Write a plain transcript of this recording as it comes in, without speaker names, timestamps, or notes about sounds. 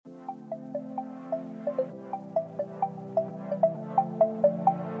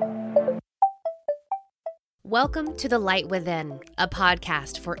Welcome to The Light Within, a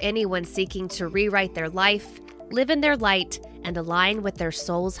podcast for anyone seeking to rewrite their life, live in their light, and align with their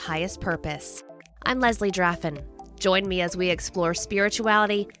soul's highest purpose. I'm Leslie Draffin. Join me as we explore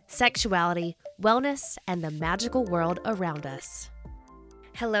spirituality, sexuality, wellness, and the magical world around us.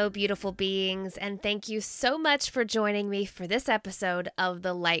 Hello, beautiful beings, and thank you so much for joining me for this episode of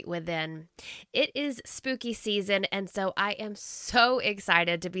The Light Within. It is spooky season, and so I am so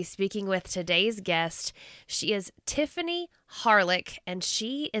excited to be speaking with today's guest. She is Tiffany Harelik, and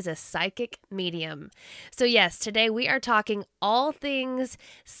she is a psychic medium. So yes, today we are talking all things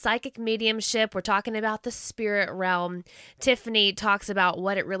psychic mediumship. We're talking about the spirit realm. Tiffany talks about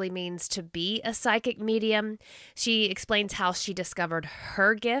what it really means to be a psychic medium. She explains how she discovered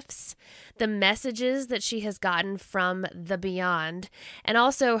her gifts, the messages that she has gotten from the beyond, and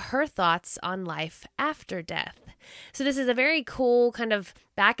also her thoughts on life after death. So this is a very cool kind of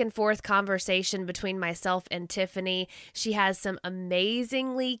back and forth conversation between myself and Tiffany. She has some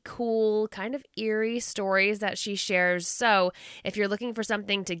amazingly cool, kind of eerie stories that she shares. So if you're looking for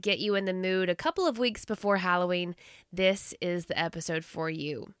something to get you in the mood a couple of weeks before Halloween, this is the episode for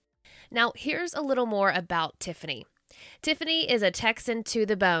you. Now, here's a little more about Tiffany. Tiffany is a Texan to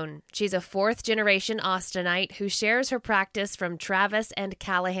the bone. She's a fourth-generation Austinite who shares her practice from Travis and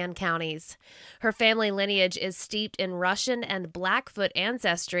Callahan counties. Her family lineage is steeped in Russian and Blackfoot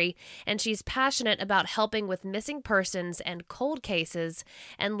ancestry, and she's passionate about helping with missing persons and cold cases,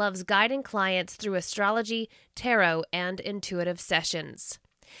 and loves guiding clients through astrology, tarot, and intuitive sessions.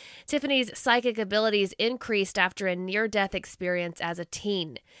 Tiffany's psychic abilities increased after a near-death experience as a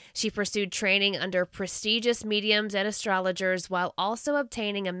teen. She pursued training under prestigious mediums and astrologers while also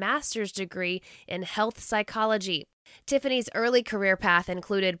obtaining a master's degree in health psychology. Tiffany's early career path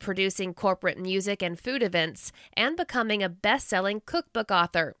included producing corporate music and food events and becoming a best-selling cookbook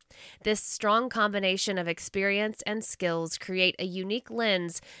author. This strong combination of experience and skills create a unique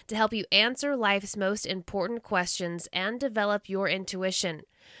lens to help you answer life's most important questions and develop your intuition.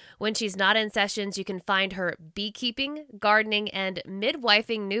 When she's not in sessions, you can find her beekeeping, gardening, and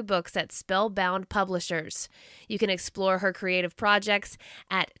midwifing new books at Spellbound Publishers. You can explore her creative projects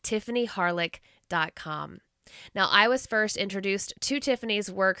at tiffanyharelik.com. Now, I was first introduced to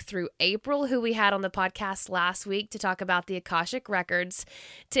Tiffany's work through April, who we had on the podcast last week to talk about the Akashic Records.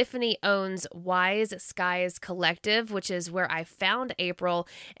 Tiffany owns Wise Skies Collective, which is where I found April,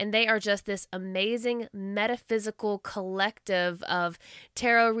 and they are just this amazing metaphysical collective of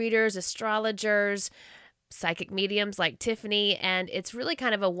tarot readers, astrologers, psychic mediums like Tiffany, and it's really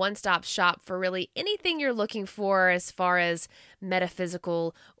kind of a one-stop shop for really anything you're looking for as far as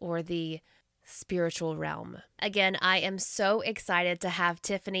metaphysical or the spiritual realm. Again, I am so excited to have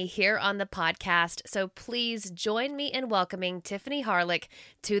Tiffany here on the podcast, so please join me in welcoming Tiffany Harelik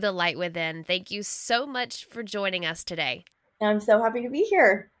to The Light Within. Thank you so much for joining us today. I'm so happy to be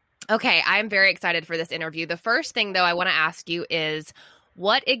here. Okay, I'm very excited for this interview. The first thing, though, I want to ask you is,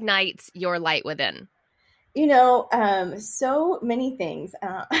 what ignites your light within? So many things.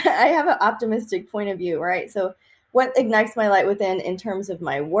 I have an optimistic point of view, right? So what ignites my light within in terms of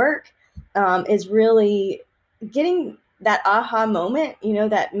my work is really getting that aha moment,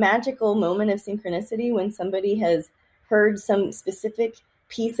 that magical moment of synchronicity when somebody has heard some specific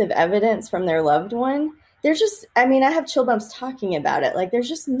piece of evidence from their loved one. I have chill bumps talking about it. Like, there's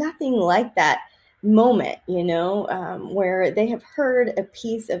just nothing like that moment, where they have heard a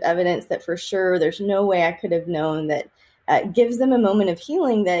piece of evidence that for sure there's no way I could have known, that gives them a moment of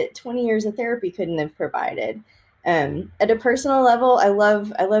healing that 20 years of therapy couldn't have provided. At a personal level, I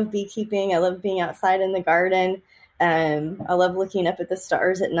love beekeeping. I love being outside in the garden. I love looking up at the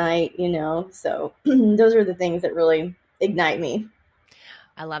stars at night, so those are the things that really ignite me.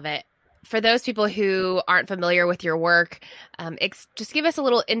 I love it. For those people who aren't familiar with your work, just give us a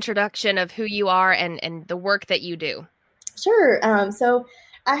little introduction of who you are and the work that you do. Sure. So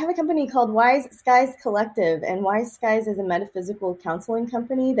I have a company called Wise Skies Collective, and Wise Skies is a metaphysical counseling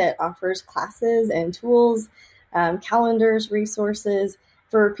company that offers classes and tools, calendars, resources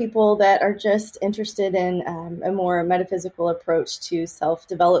for people that are just interested in a more metaphysical approach to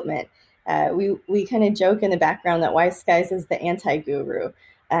self-development. We kind of joke in the background that Wise Skies is the anti-guru.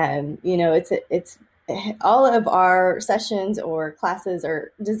 It's all of our sessions or classes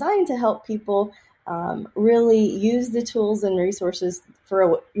are designed to help people really use the tools and resources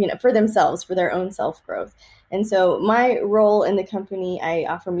for themselves, for their own self-growth. And so my role in the company, I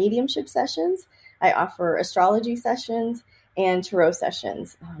offer mediumship sessions. I offer astrology sessions and tarot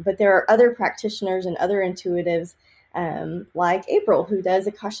sessions. But there are other practitioners and other intuitives like April, who does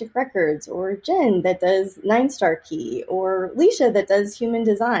Akashic Records, or Jen that does 9-Star Key, or Leisha that does human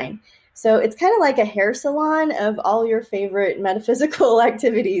design. So it's kind of like a hair salon of all your favorite metaphysical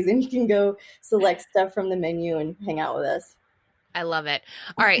activities, and you can go select stuff from the menu and hang out with us. I love it.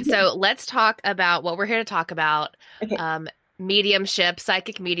 All right, so let's talk about what we're here to talk about. Okay. Mediumship,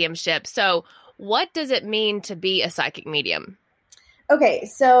 psychic mediumship. So what does it mean to be a psychic medium? Okay,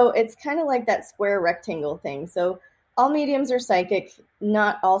 so it's kind of like that square rectangle thing. So all mediums are psychic,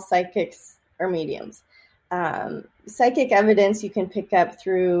 not all psychics are mediums. Psychic evidence you can pick up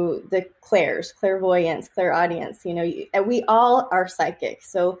through the clairs, clairvoyance, clairaudience. We all are psychic.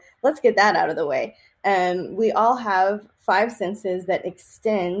 So let's get that out of the way. We all have five senses that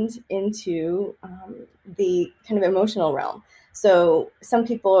extend into the kind of emotional realm. So some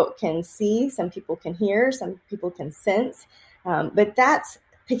people can see, some people can hear, some people can sense, but that's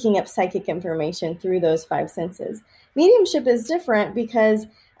picking up psychic information through those five senses. Mediumship is different because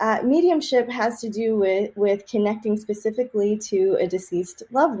mediumship has to do with connecting specifically to a deceased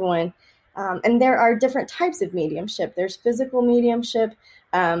loved one. And there are different types of mediumship. There's physical mediumship,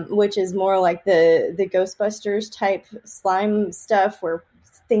 which is more like the Ghostbusters type slime stuff where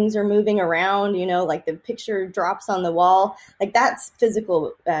things are moving around, like the picture drops on the wall. Like that's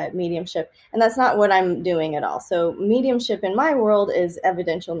physical mediumship. And that's not what I'm doing at all. So mediumship in my world is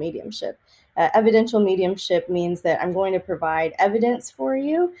evidential mediumship. Evidential mediumship means that I'm going to provide evidence for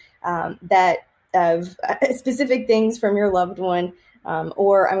you that of specific things from your loved one,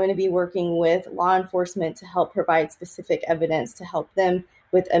 or I'm going to be working with law enforcement to help provide specific evidence to help them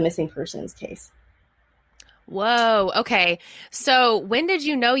with a missing persons case. Whoa. Okay. So when did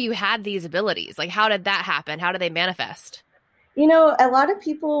you know you had these abilities? Like, how did that happen? How did they manifest? A lot of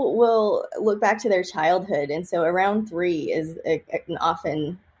people will look back to their childhood. And so around 3 is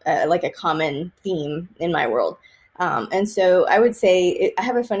often like a common theme in my world. And so I would say I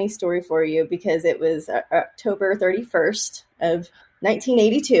have a funny story for you because it was October 31st of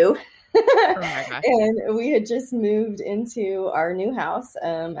 1982. Oh my gosh. And we had just moved into our new house.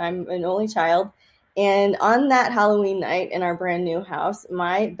 I'm an only child. And on that Halloween night in our brand new house,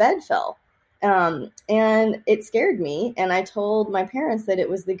 my bed fell. And it scared me. And I told my parents that it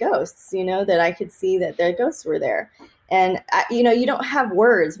was the ghosts, that I could see that the ghosts were there. And, you don't have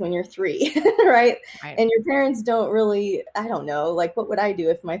words when you're 3, right? And your parents don't really, I don't know, like, what would I do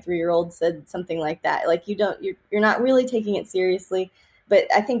if my 3-year-old said something like that? Like, you're not really taking it seriously. But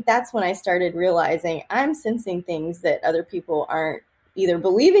I think that's when I started realizing I'm sensing things that other people aren't either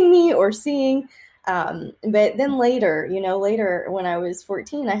believing me or seeing. But then later when I was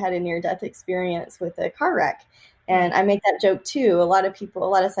 14, I had a near-death experience with a car wreck. And I make that joke too. A lot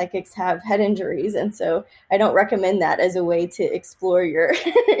of psychics have head injuries. And so I don't recommend that as a way to explore your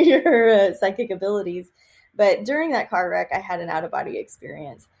psychic abilities. But during that car wreck, I had an out-of-body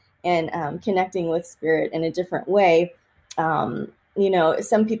experience and connecting with spirit in a different way.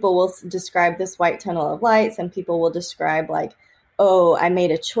 Some people will describe this white tunnel of light. Some people will describe like, oh, I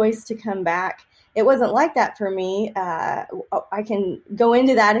made a choice to come back. It wasn't like that for me. I can go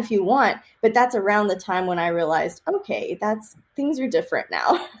into that if you want, but that's around the time when I realized, okay, things are different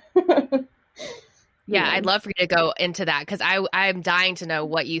now. Yeah, I'd love for you to go into that because I'm dying to know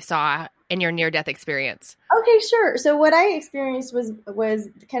what you saw in your near-death experience. Okay, sure. So what I experienced was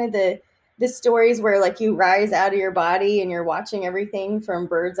kind of the stories where like you rise out of your body and you're watching everything from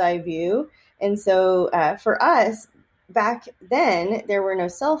bird's eye view. And so for us back then, there were no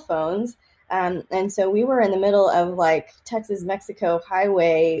cell phones. And so we were in the middle of like Texas-Mexico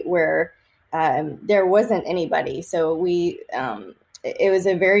highway where there wasn't anybody. So it was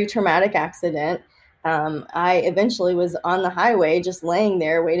a very traumatic accident. I eventually was on the highway, just laying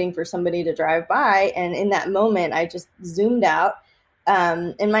there waiting for somebody to drive by. And in that moment, I just zoomed out.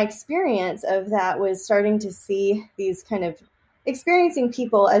 And my experience of that was starting to see these kind of experiencing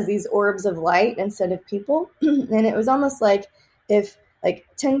people as these orbs of light instead of people. And it was almost like if like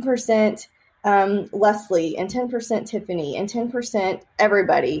 10% Leslie and 10% Tiffany and 10%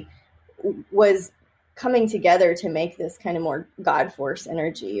 everybody was coming together to make this kind of more God force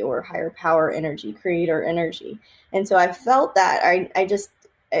energy or higher power energy, creator energy. And so I felt that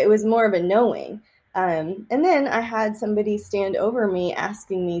it was more of a knowing. And then I had somebody stand over me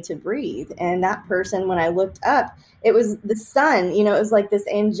asking me to breathe. And that person, when I looked up, it was the sun, it was like this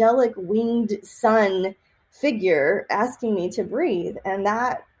angelic winged sun figure asking me to breathe. And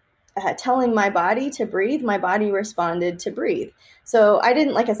that telling my body to breathe, my body responded to breathe. So I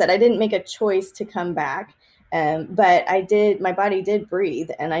didn't make a choice to come back. But my body did breathe,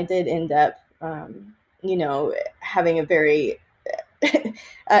 and I did end up, having a very,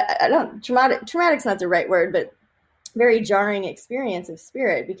 traumatic's not the right word, but very jarring experience of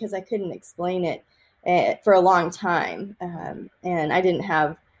spirit because I couldn't explain it for a long time. And I didn't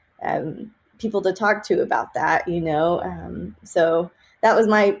have people to talk to about that, so that was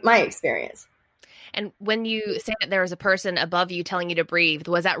my experience. And when you say that there was a person above you telling you to breathe,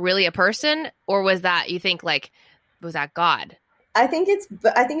 was that really a person, or was that, you think, like, was that God? I think it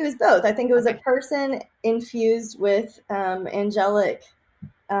was both. I think it was Okay. a person infused with angelic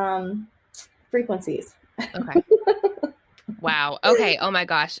frequencies. Okay. Wow. Okay. Oh my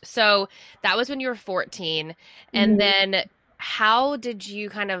gosh. So that was when you were 14. And then how did you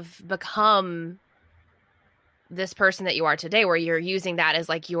kind of become this person that you are today, where you're using that as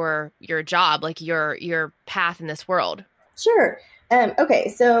like your job, like your path in this world? Sure. Okay,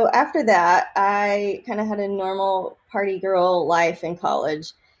 so after that, I kind of had a normal party girl life in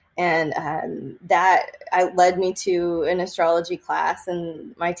college, and that led me to an astrology class.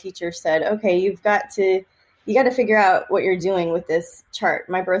 And my teacher said, "Okay, you got to figure out what you're doing with this chart.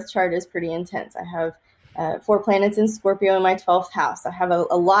 My birth chart is pretty intense. I have 4 planets in Scorpio in my 12th house. I have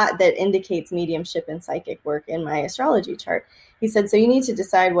a lot that indicates mediumship and psychic work in my astrology chart." He said, "So you need to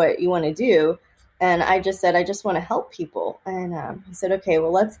decide what you want to do." And I just said, "I just want to help people." And he said, "Okay,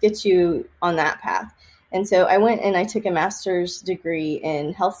 well, let's get you on that path." And so I went and I took a master's degree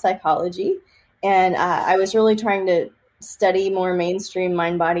in health psychology. And I was really trying to study more mainstream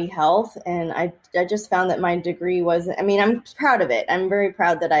mind-body health. And I just found that my degree wasn't, I'm proud of it. I'm very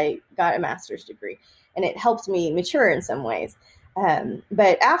proud that I got a master's degree. And it helped me mature in some ways.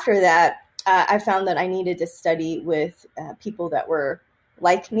 But after that, I found that I needed to study with people that were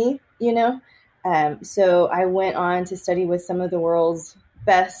like me, so I went on to study with some of the world's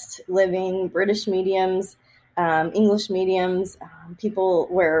best living British mediums, English mediums, people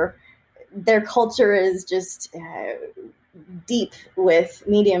where their culture is just deep with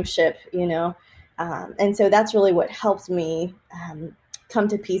mediumship, and so that's really what helped me come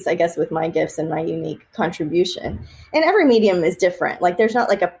to peace, I guess, with my gifts and my unique contribution. And every medium is different. Like, there's not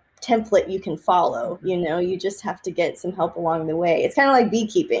like a template you can follow, you just have to get some help along the way. It's kind of like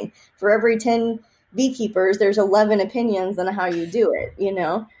beekeeping. For every 10 beekeepers, there's 11 opinions on how you do it,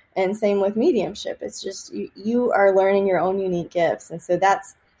 and same with mediumship. It's just, you are learning your own unique gifts. And so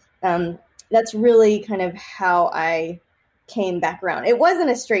that's really kind of how I came back around. It wasn't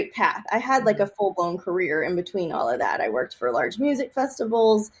a straight path. I had like a full-blown career in between all of that. I worked for large music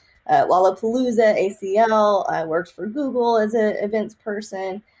festivals, Lollapalooza, ACL. I worked for Google as an events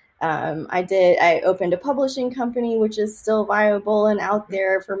person. I opened a publishing company, which is still viable and out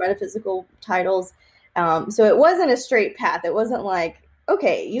there for metaphysical titles. So it wasn't a straight path. It wasn't like,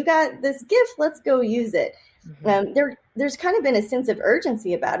 okay, you got this gift, let's go use it. There's kind of been a sense of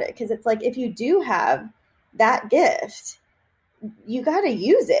urgency about it, because it's like, if you do have that gift, you got to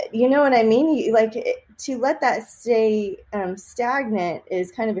use it. You know what I mean? To let that stay stagnant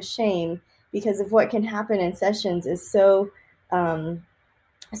is kind of a shame, because of what can happen in sessions is so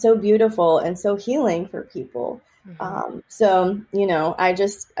beautiful and so healing for people. So, I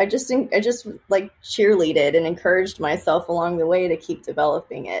just like cheerleaded and encouraged myself along the way to keep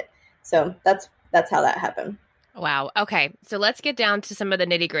developing it. So that's how that happened. Wow. Okay. So let's get down to some of the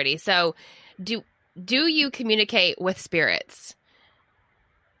nitty gritty. So do you communicate with spirits?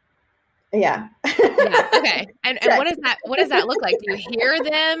 Yeah. Yeah. Okay. And what does that look like? Do you hear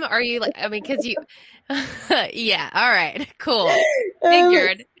them? Are you like, cause you, yeah. All right. Cool.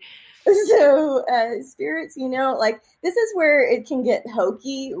 Figured. So spirits, this is where it can get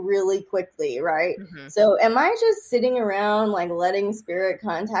hokey really quickly, right? So am I just sitting around like letting spirit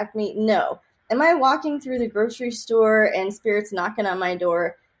contact me? No. Am I walking through the grocery store and spirits knocking on my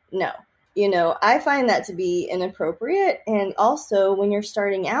door? No. I find that to be inappropriate. And also, when you're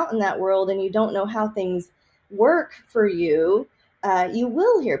starting out in that world and you don't know how things work for you, you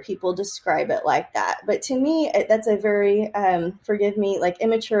will hear people describe it like that. But to me, that's a very, forgive me, like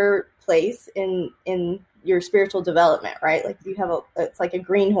immature place in your spiritual development, right? Like it's like a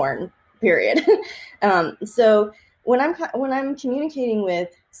greenhorn period. So when I'm communicating with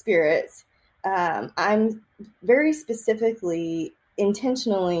spirits, I'm very specifically,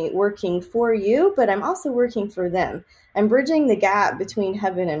 intentionally working for you, but I'm also working for them. I'm bridging the gap between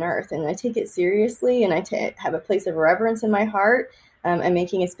heaven and earth, and I take it seriously, and I have a place of reverence in my heart. I'm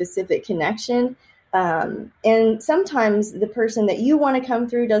making a specific connection. And sometimes the person that you want to come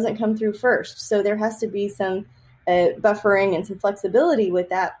through doesn't come through first. So there has to be some buffering and some flexibility with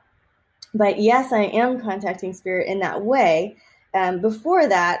that. But yes, I am contacting spirit in that way. Before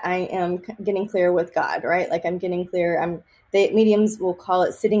that, I am getting clear with God, right? Like, I'm getting clear. The mediums will call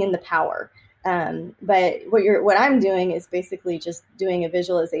it sitting in the power. But what I'm doing is basically just doing a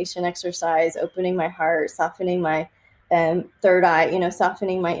visualization exercise, opening my heart, softening my third eye,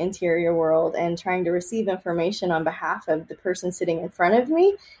 softening my interior world and trying to receive information on behalf of the person sitting in front of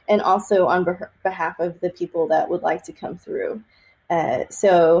me, and also on behalf of the people that would like to come through.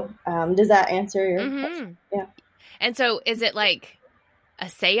 So does that answer your question? Yeah. And so is it like a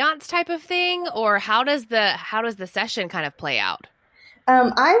seance type of thing, or how does the session kind of play out?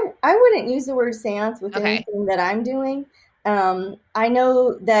 I wouldn't use the word seance with anything that I'm doing. I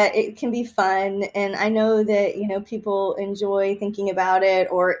know that it can be fun, and I know that, people enjoy thinking about it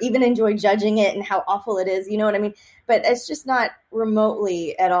or even enjoy judging it and how awful it is. You know what I mean? But it's just not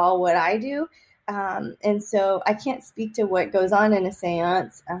remotely at all what I do. And so I can't speak to what goes on in a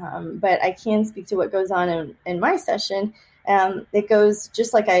seance, but I can speak to what goes on in my session. It goes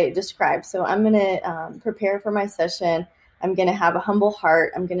just like I described. So I'm going to prepare for my session. I'm going to have a humble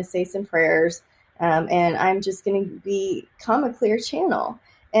heart. I'm going to say some prayers. And I'm just going to become a clear channel.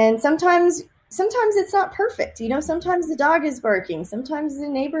 And sometimes it's not perfect. Sometimes the dog is barking. Sometimes the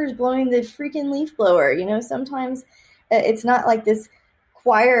neighbor is blowing the freaking leaf blower. Sometimes it's not like this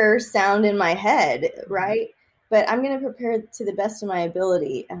choir sound in my head, right? But I'm going to prepare to the best of my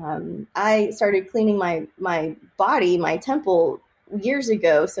ability. I started cleaning my body, my temple years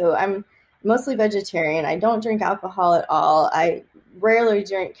ago. So I'm mostly vegetarian. I don't drink alcohol at all. I rarely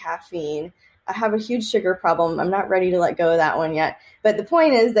drink caffeine. I have a huge sugar problem. I'm not ready to let go of that one yet. But the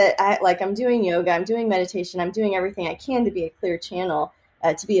point is that I'm doing yoga, I'm doing meditation, I'm doing everything I can to be a clear channel,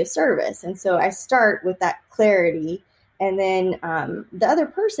 to be of service. And so I start with that clarity. And then the other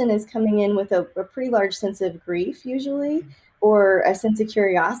person is coming in with a pretty large sense of grief, usually, or a sense of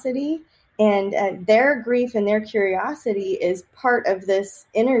curiosity. And their grief and their curiosity is part of this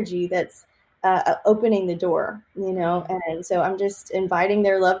energy that's opening the door, and so I'm just inviting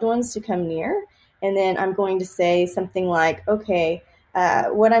their loved ones to come near. And then I'm going to say something like, okay,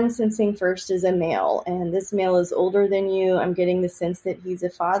 what I'm sensing first is a male, and this male is older than you. I'm getting the sense that he's a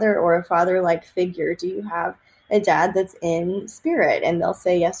father or a father-like figure. Do you have a dad that's in spirit? And they'll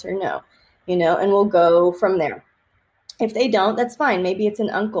say yes or no, and we'll go from there. If they don't, that's fine. Maybe it's an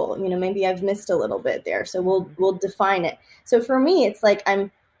uncle, maybe I've missed a little bit there. So we'll define it. So for me, it's like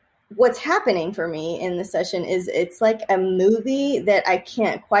what's happening for me in the session is it's like a movie that I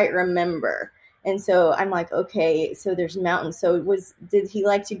can't quite remember. And so I'm like, okay, so there's mountains. So did he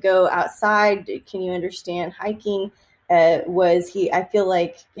like to go outside? Can you understand hiking? I feel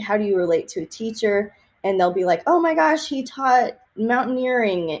like, how do you relate to a teacher? And they'll be like, oh my gosh, he taught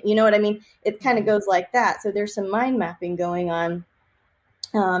mountaineering. You know what I mean? It kind of goes like that. So there's some mind mapping going on.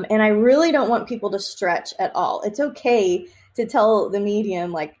 And I really don't want people to stretch at all. It's okay to tell the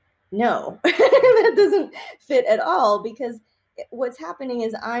medium, like, no, that doesn't fit at all, because what's happening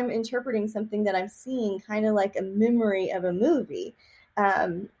is I'm interpreting something that I'm seeing kind of like a memory of a movie.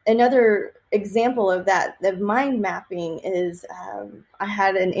 Another example of that, of mind mapping, is I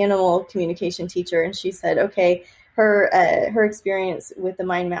had an animal communication teacher, and she said, okay, her experience with the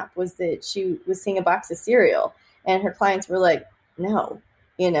mind map was that she was seeing a box of cereal, and her clients were like, no,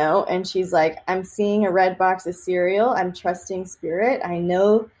 and she's like, I'm seeing a red box of cereal. I'm trusting spirit. I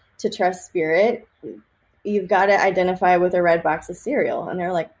know to trust spirit. You've got to identify with a red box of cereal. And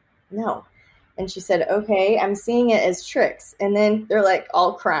they're like, no. And she said, okay, I'm seeing it as tricks. And then they're like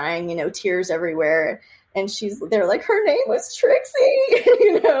all crying, tears everywhere. And they're like, her name was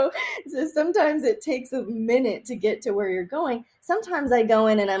Trixie, So sometimes it takes a minute to get to where you're going. Sometimes I go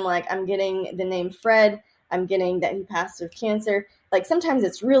in and I'm like, I'm getting the name Fred. I'm getting that he passed of cancer. Like sometimes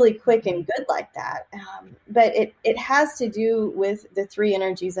it's really quick and good like that. But it has to do with the three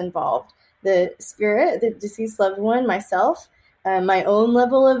energies involved: the spirit, the deceased loved one, myself, my own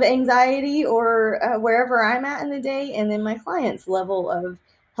level of anxiety or wherever I'm at in the day, and then my client's level of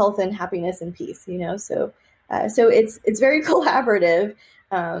health and happiness and peace, So it's very collaborative,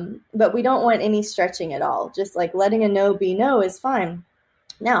 but we don't want any stretching at all. Just like letting a no be no is fine.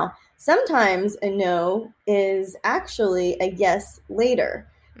 Now, sometimes a no is actually a yes later.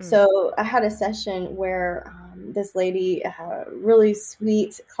 So I had a session where this lady, really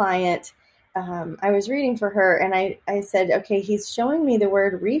sweet client, I was reading for her, and I said, okay, he's showing me the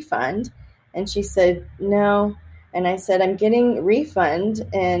word refund. And she said, no. And I said, I'm getting refund,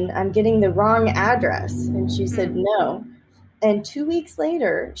 and I'm getting the wrong address. And she said, no. And 2 weeks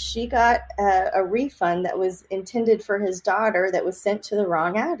later, she got a refund that was intended for his daughter that was sent to the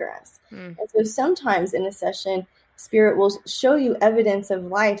wrong address. And so sometimes in a session, spirit will show you evidence of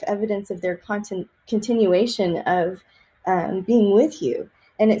life, evidence of their continuation of being with you.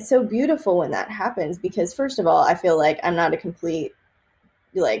 And it's so beautiful when that happens, because first of all, I feel like I'm not a complete,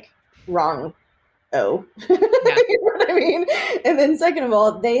 wrong. You know what I mean? And then second of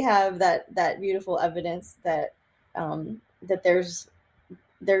all, they have that beautiful evidence that that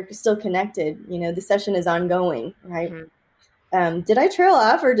they're still connected. The session is ongoing, right? Did I trail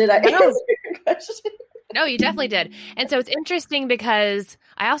off, or did I answer your question? No, you definitely did. And so it's interesting because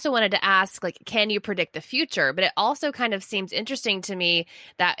I also wanted to ask, like, can you predict the future? But it also kind of seems interesting to me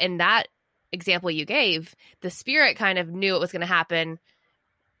that in that example you gave, the spirit kind of knew it was going to happen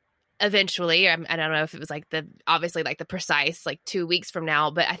eventually. I don't know if it was obviously the precise 2 weeks from now,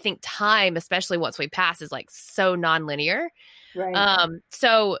 but I think time, especially once we pass, is so nonlinear. Right.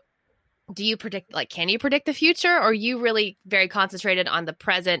 So do you predict, can you predict the future, or are you really very concentrated on the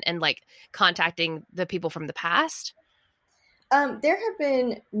present and contacting the people from the past? There have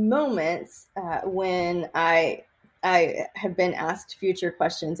been moments when I have been asked future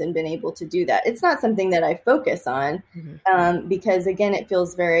questions and been able to do that. It's not something that I focus on because, again, it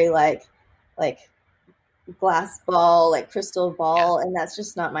feels very like glass ball, like crystal ball, and that's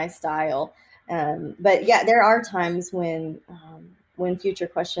just not my style. But yeah, there are times when future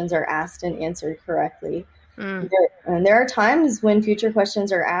questions are asked and answered correctly. And there are times when future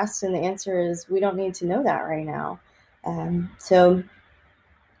questions are asked and the answer is, we don't need to know that right now.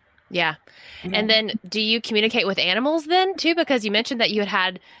 Yeah. And then do you communicate with animals then too? Because you mentioned that you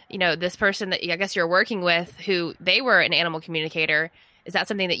had this person that I guess you're working with who they were an animal communicator. Is that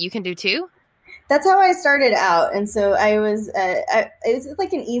something that you can do too? That's how I started out. And so it was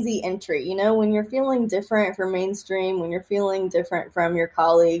like an easy entry, when you're feeling different from mainstream, when you're feeling different from your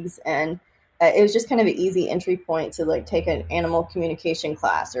colleagues. And it was just kind of an easy entry point to take an animal communication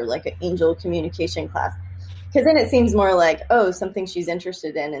class or an angel communication class. Because then it seems more like, something she's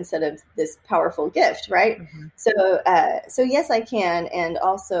interested in instead of this powerful gift, right? So yes, I can, and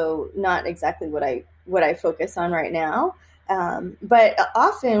also not exactly what I focus on right now. But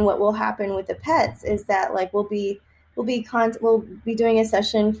often, what will happen with the pets is that we'll be doing a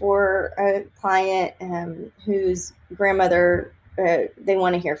session for a client whose grandmother they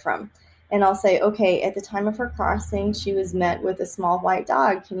want to hear from. And I'll say, okay, at the time of her crossing, she was met with a small white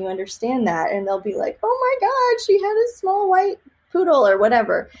dog. Can you understand that? And they'll be like, oh my God, she had a small white poodle or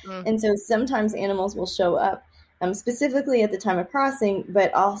whatever. And so sometimes animals will show up specifically at the time of crossing,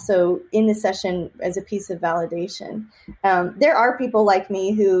 but also in the session as a piece of validation. There are people like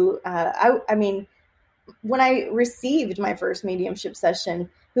me who, I mean, when I received my first mediumship session,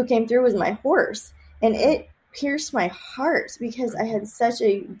 who came through was my horse. And it pierced my heart because I had such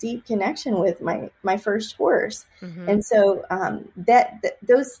a deep connection with my first horse. And so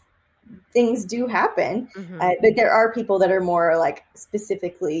those things do happen, but there are people that are more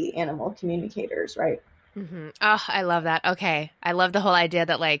specifically animal communicators, right? Oh, I love that. Okay. I love the whole idea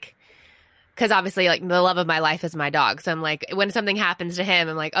that because obviously the love of my life is my dog. So I'm when something happens to him,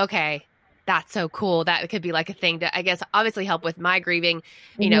 I'm okay, that's so cool. That could be a thing to, I guess, obviously help with my grieving,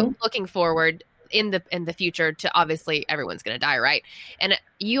 looking forward in the future to, obviously everyone's going to die. Right. And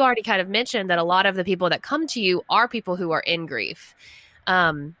you already kind of mentioned that a lot of the people that come to you are people who are in grief.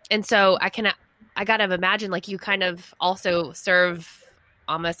 And so I got to imagine you kind of also serve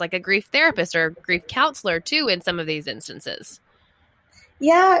almost like a grief therapist or grief counselor too, in some of these instances.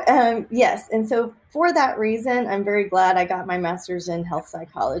 Yeah. Yes. And so for that reason, I'm very glad I got my master's in health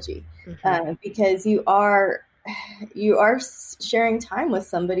psychology, because you are sharing time with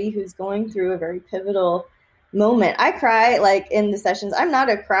somebody who's going through a very pivotal moment. I cry in the sessions. I'm not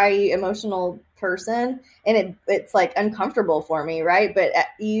a cry emotional person, and it's uncomfortable for me, right? But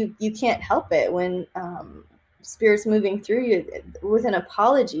you can't help it when spirit's moving through you with an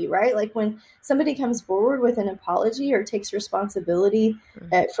apology, right? When somebody comes forward with an apology or takes responsibility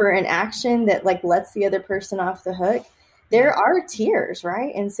for an action that lets the other person off the hook, there are tears,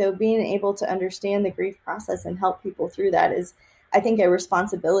 right? And so being able to understand the grief process and help people through that is, I think, a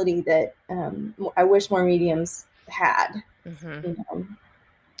responsibility that I wish more mediums had.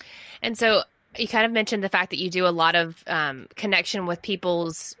 And so you kind of mentioned the fact that you do a lot of connection with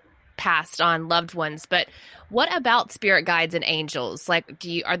people's passed on loved ones, but what about spirit guides and angels?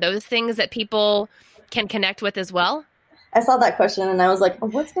 Are those things that people can connect with as well? I saw that question and I was like,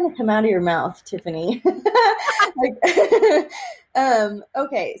 what's going to come out of your mouth, Tiffany?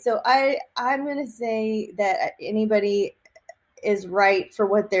 Okay. So I'm going to say that anybody is right for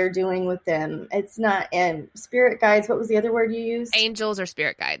what they're doing with them. It's not, and spirit guides, what was the other word you used? Angels or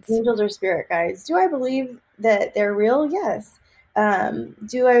spirit guides. Angels or spirit guides. Do I believe that they're real? Yes.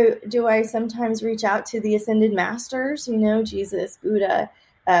 Do I sometimes reach out to the ascended masters, Jesus, Buddha,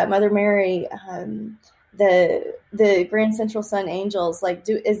 Mother Mary, the Grand Central Sun angels?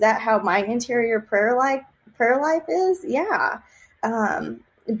 Is that how my interior prayer life is? Yeah.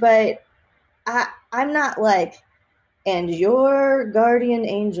 But I'm not and your guardian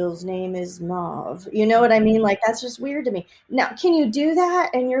angel's name is Mauve. You know what I mean? Like, that's just weird to me. Now, can you do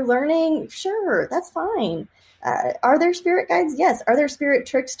that and you're learning? Sure, that's fine. Are there spirit guides? Yes. Are there spirit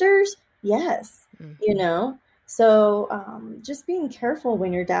tricksters? Yes. You know? So just being careful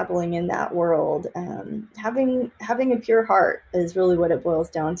when you're dabbling in that world. Having a pure heart is really what it boils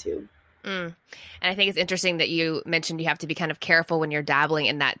down to. And I think it's interesting that you mentioned you have to be kind of careful when you're dabbling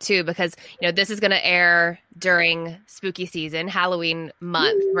in that too, because, you know, this is going to air during spooky season, Halloween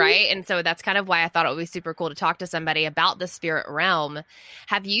month, right? And so that's kind of why I thought it would be super cool to talk to somebody about the spirit realm.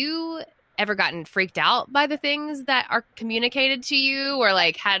 Have you ever gotten freaked out by the things that are communicated to you, or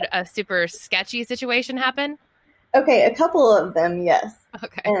like had a super sketchy situation happen? Okay, a couple of them, yes.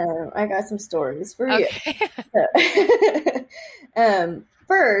 Okay. I got some stories for Okay. you.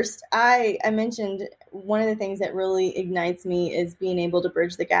 First, I mentioned one of the things that really ignites me is being able to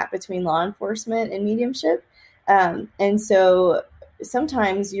bridge the gap between law enforcement and mediumship. And so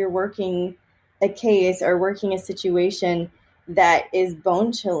sometimes you're working a case or working a situation that is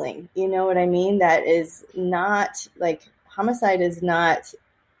bone chilling. You know what I mean? That is not like homicide is not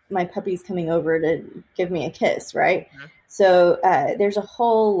my puppy's coming over to give me a kiss, right? Mm-hmm. So there's a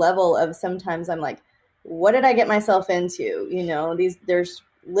whole level of sometimes I'm like, what did I get myself into? You know, there's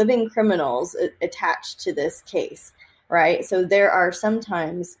living criminals attached to this case, right? So there are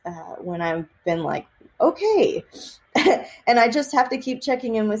sometimes when I've been like, okay, and I just have to keep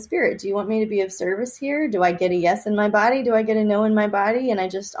checking in with spirit. Do you want me to be of service here? Do I get a yes in my body? Do I get a no in my body? And I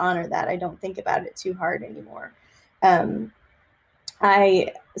just honor that. I don't think about it too hard anymore.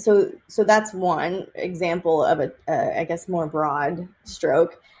 So that's one example of I guess more broad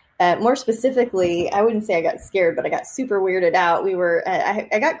stroke. More specifically, I wouldn't say I got scared, but I got super weirded out.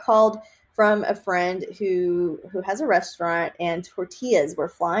 I got called from a friend who has a restaurant, and tortillas were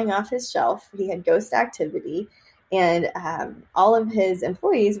flying off his shelf. He had ghost activity, and all of his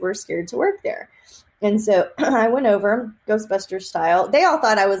employees were scared to work there. And so I went over Ghostbusters style. They all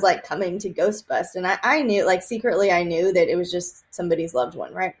thought I was like coming to Ghostbust. And I knew, like secretly I knew that it was just somebody's loved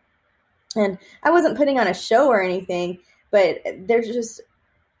one, right? And I wasn't putting on a show or anything, but there's just,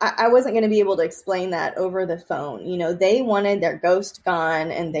 I wasn't going to be able to explain that over the phone. You know, they wanted their ghost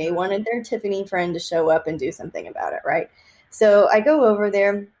gone and they wanted their Tiffany friend to show up and do something about it, right? So I go over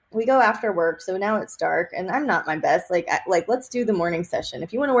there. We go after work, so now it's dark, and I'm not my best. Like, let's do the morning session.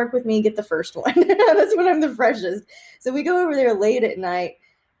 If you want to work with me, get the first one. That's when I'm the freshest. So we go over there late at night,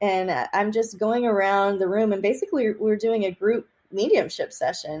 and I'm just going around the room, and basically we're doing a group mediumship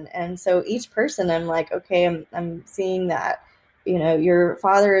session. And so each person, I'm like, okay, I'm seeing that, you know, your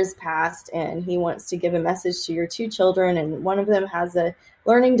father is passed, and he wants to give a message to your two children, and one of them has a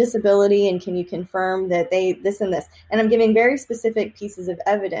learning disability, and can you confirm that they this and this? And I'm giving very specific pieces of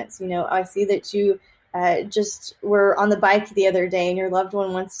evidence. You know, I see that you just were on the bike the other day, and your loved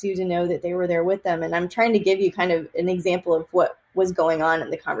one wants you to know that they were there with them. And I'm trying to give you kind of an example of what was going on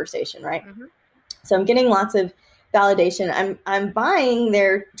in the conversation, right? Mm-hmm. So I'm getting lots of validation. I'm buying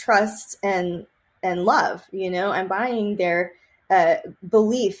their trust and love. You know, I'm buying their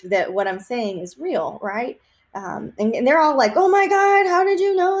belief that what I'm saying is real, right? And they're all like, oh my God, how did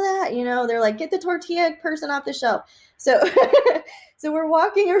you know that? You know, they're like, get the tortilla person off the shelf. So, so we're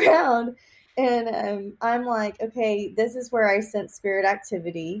walking around, and I'm like, okay, this is where I sense spirit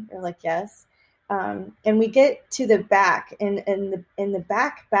activity. They're like, yes. And we get to the back in the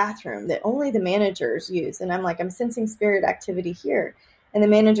back bathroom that only the managers use. And I'm like, I'm sensing spirit activity here. And the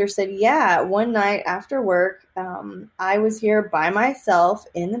manager said, yeah, one night after work, I was here by myself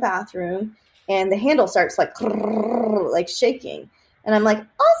in the bathroom, and the handle starts like shaking. And I'm like,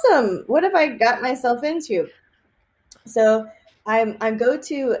 awesome. What have I got myself into? So I go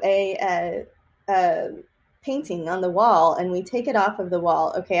to a painting on the wall, and we take it off of the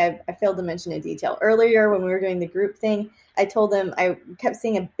wall. Okay, I failed to mention a detail. Earlier when we were doing the group thing, I told them I kept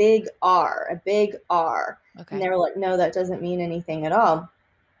seeing a big R. Okay. And they were like, no, that doesn't mean anything at all.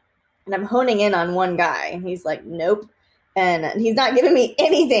 And I'm honing in on one guy, and he's like, nope. And he's not giving me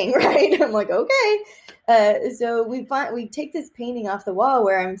anything, right? I'm like, okay. So we take this painting off the wall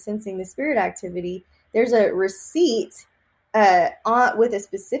where I'm sensing the spirit activity. There's a receipt with a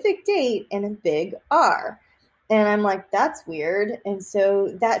specific date and a big R. And I'm like, that's weird. And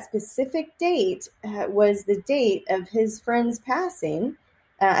so that specific date was the date of his friend's passing.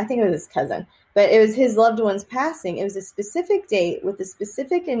 I think it was his cousin, but it was his loved one's passing. It was a specific date with a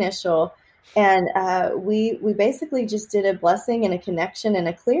specific initial. And we basically just did a blessing and a connection and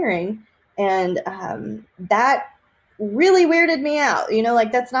a clearing. And that really weirded me out. You know,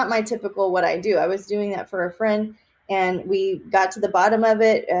 like, that's not my typical what I do. I was doing that for a friend, And we got to the bottom of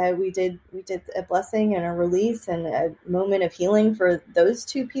it. We did a blessing and a release and a moment of healing for those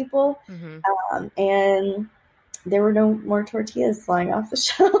two people. And there were no more tortillas flying off the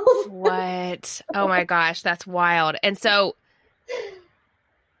shelf. What? Oh my gosh, that's wild. And so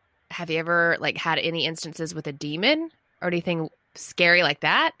have you ever like had any instances with a demon or anything scary like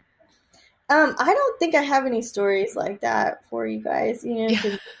that? I don't think I have any stories like that for you guys, you know,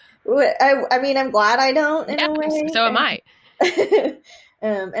 'cause I mean, I'm glad I don't in a way. So am I.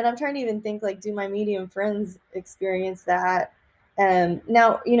 And I'm trying to even think, like, do my medium friends experience that?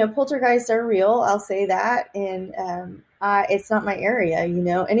 Now, you know, poltergeists are real. I'll say that. And it's not my area, you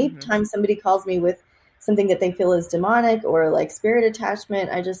know. Anytime somebody calls me with something that they feel is demonic or like spirit attachment,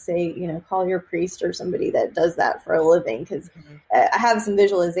 I just say, you know, call your priest or somebody that does that for a living, because I have some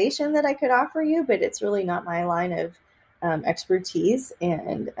visualization that I could offer you, but it's really not my line of expertise,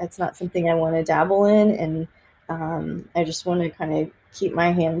 and it's not something I want to dabble in. And I just want to kind of keep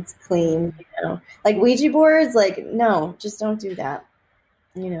my hands clean, you know, like Ouija boards, like, no, just don't do that.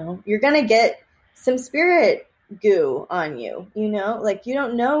 You know, you're going to get some spirit goo on you, you know, like you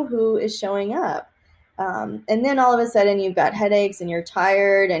don't know who is showing up. And then all of a sudden you've got headaches and you're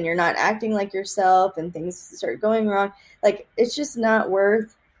tired and you're not acting like yourself and things start going wrong. Like, it's just not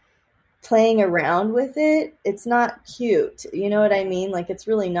worth playing around with it. It's not cute. You know what I mean? Like, it's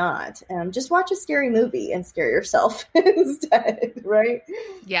really not. Just watch a scary movie and scare yourself instead, right?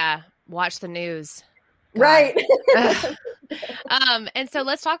 Yeah. Watch the news. God. Right. And so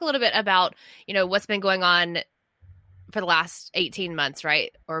let's talk a little bit about, you know, what's been going on for the last 18 months,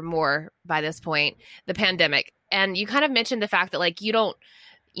 right? Or more by this point, the pandemic. And you kind of mentioned the fact that like, you don't,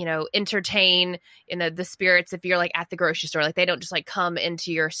 you know, entertain, you know, the spirits if you're like at the grocery store, like they don't just like come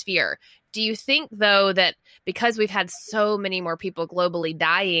into your sphere. Do you think though, that because we've had so many more people globally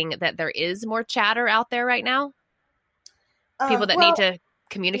dying, that there is more chatter out there right now? People that need to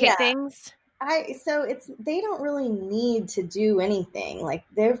communicate things? They don't really need to do anything. Like,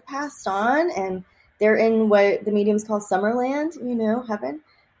 they've passed on and they're in what the mediums call Summerland, you know, heaven.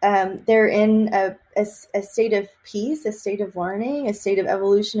 They're in a state of peace, a state of learning, a state of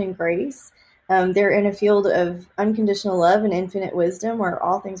evolution and grace. They're in a field of unconditional love and infinite wisdom where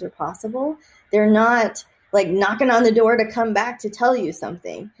all things are possible. They're not like knocking on the door to come back to tell you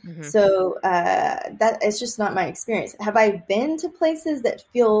something. So that it's just not my experience. Have I been to places that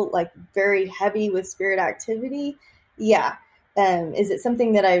feel like very heavy with spirit activity? Yeah. Is it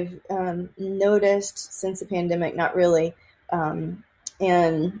something that I've noticed since the pandemic? Not really.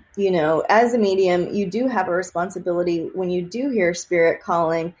 And, you know, as a medium, you do have a responsibility when you do hear spirit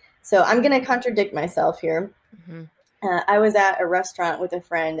calling. So I'm going to contradict myself here. I was at a restaurant with a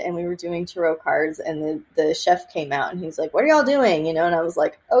friend and we were doing tarot cards, and the chef came out and he's like, "What are y'all doing?" You know, and I was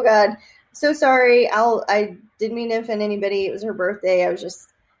like, "Oh God, so sorry. I didn't mean to offend anybody. It was her birthday. I was just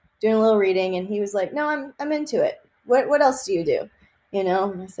doing a little reading." And he was like, "No, I'm into it. What else do you do?" You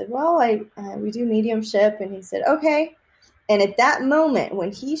know? And I said, "Well, we do mediumship." And he said, "Okay." And at that moment,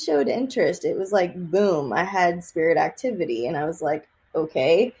 when he showed interest, it was like, boom, I had spirit activity. And I was like,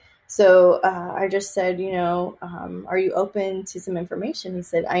 okay. So I just said, you know, are you open to some information? He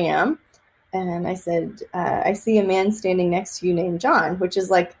said, "I am." And I said, "I see a man standing next to you named John," which is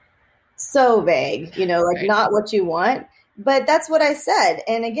like so vague, you know, like not what you want. But that's what I said.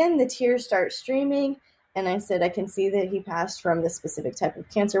 And again, the tears start streaming. And I said, "I can see that he passed from this specific type of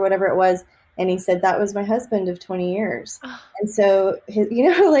cancer," whatever it was. And he said, "That was my husband of 20 years. And so,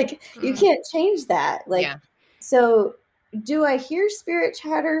 you know, like you can't change that. Like, so do I hear spirit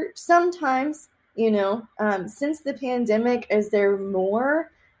chatter? Sometimes, you know, since the pandemic, is there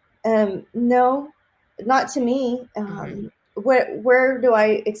more? No, not to me. Where do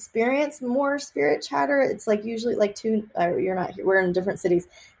I experience more spirit chatter? It's like usually like you're not here. We're in different cities.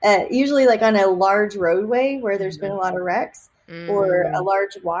 Usually like on a large roadway where there's been a lot of wrecks, or a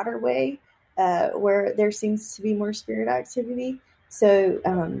large waterway where there seems to be more spirit activity. So,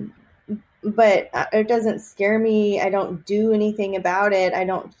 but it doesn't scare me. I don't do anything about it. I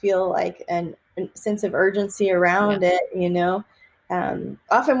don't feel like a sense of urgency around it, you know.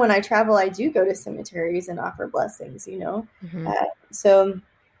 Often when I travel, I do go to cemeteries and offer blessings, you know.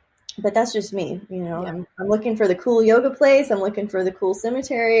 But that's just me, you know. I'm looking for the cool yoga place. I'm looking for the cool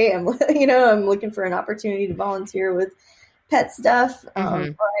cemetery. I'm looking for an opportunity to volunteer with pet stuff.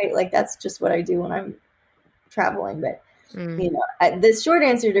 Right? Like that's just what I do when I'm traveling. But you know, the short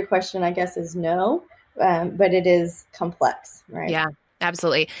answer to your question, I guess, is no. But it is complex, right? Yeah.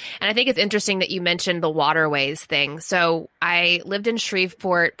 Absolutely. And I think it's interesting that you mentioned the waterways thing. So I lived in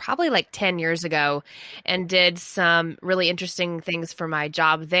Shreveport probably like 10 years ago and did some really interesting things for my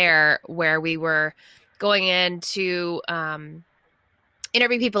job there, where we were going in to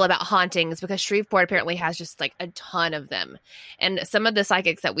interview people about hauntings, because Shreveport apparently has just like a ton of them. And some of the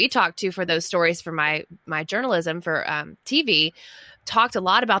psychics that we talked to for those stories for my journalism for TV talked a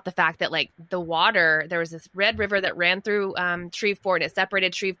lot about the fact that like the water, there was this red river that ran through Shreveport, and it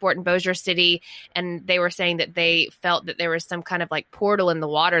separated Shreveport and Bossier City. And they were saying that they felt that there was some kind of like portal in the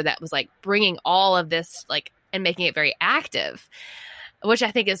water that was like bringing all of this like and making it very active, which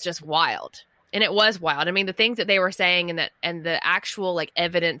I think is just wild. And it was wild. I mean, the things that they were saying and the actual like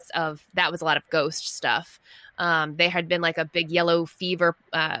evidence of that was a lot of ghost stuff. There had been like a big yellow fever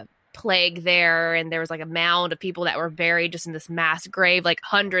plague there, and there was like a mound of people that were buried just in this mass grave, like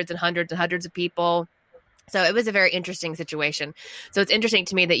hundreds and hundreds and hundreds of people. So it was a very interesting situation. So it's interesting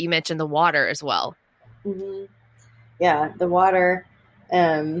to me that you mentioned the water as well. Mm-hmm. Yeah, the water.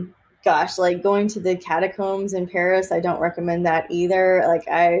 Gosh, like going to the catacombs in Paris, I don't recommend that either. Like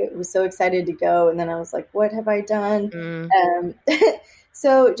I was so excited to go, and then I was like, what have I done?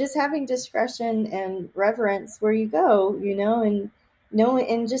 So just having discretion and reverence where you go,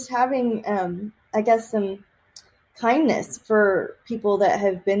 and just having, I guess, some kindness for people that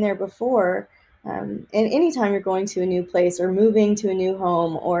have been there before. And anytime you're going to a new place or moving to a new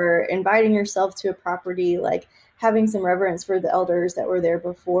home or inviting yourself to a property, like having some reverence for the elders that were there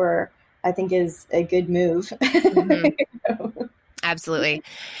before, I think is a good move. Mm-hmm. Absolutely.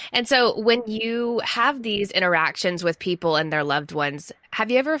 And so when you have these interactions with people and their loved ones, have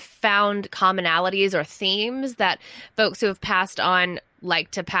you ever found commonalities or themes that folks who have passed on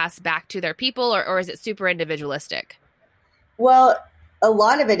like to pass back to their people, or is it super individualistic? Well, a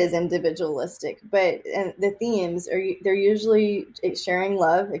lot of it is individualistic, but the themes they're usually sharing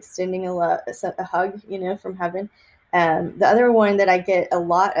love, extending a hug, from heaven. The other one that I get a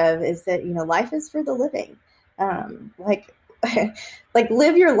lot of is that, life is for the living. Like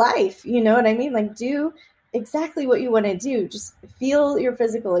live your life, you know what I mean? Like do exactly what you want to do. Just feel your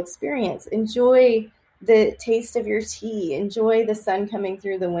physical experience. Enjoy the taste of your tea. Enjoy the sun coming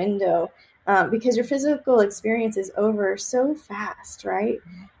through the window. Because your physical experience is over so fast, right?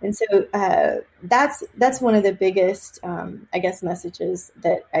 And so that's one of the biggest, I guess, messages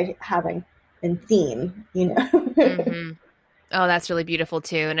that I have in theme, Mm-hmm. Oh, that's really beautiful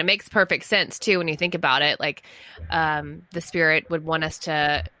too. And it makes perfect sense too when you think about it. Like the spirit would want us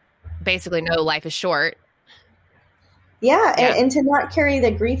to basically know life is short. Yeah. And to not carry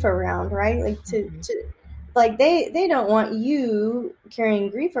the grief around, right? Like to like they don't want you carrying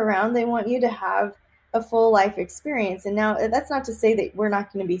grief around. They want you to have a full life experience. And now that's not to say that we're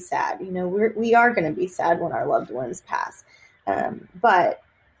not going to be sad. We are going to be sad when our loved ones pass. But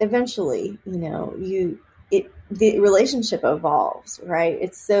eventually, the relationship evolves, right?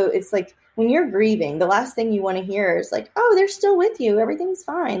 It's like when you're grieving, the last thing you want to hear is like, oh, they're still with you. Everything's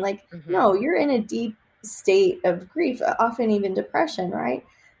fine. Like, no, you're in a deep state of grief, often even depression, right?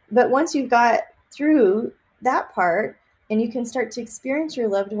 But once you've got through that part and you can start to experience your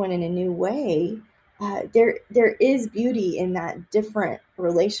loved one in a new way, there is beauty in that different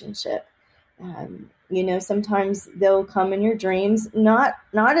relationship. Sometimes they'll come in your dreams, not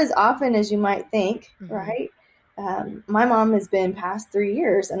as often as you might think, right? My mom has been past 3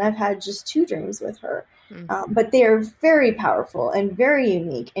 years and I've had just 2 dreams with her, but they are very powerful and very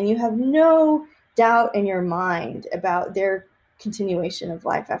unique. And you have no doubt in your mind about their continuation of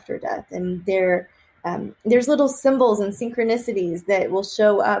life after death. And there's little symbols and synchronicities that will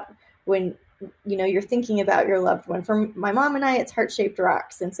show up when you're thinking about your loved one. For my mom and I, it's heart-shaped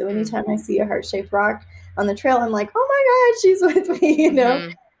rocks. And so anytime I see a heart-shaped rock on the trail, I'm like, oh my God, she's with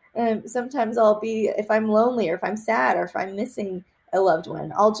me, sometimes I'll be, if I'm lonely or if I'm sad or if I'm missing a loved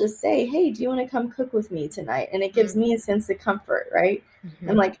one, I'll just say, hey, do you want to come cook with me tonight? And it gives me a sense of comfort, right?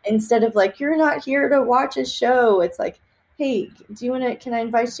 I'm like, instead of like, you're not here to watch a show, it's like, hey, can I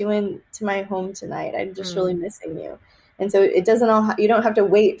invite you in to my home tonight? I'm just really missing you. And so it doesn't you don't have to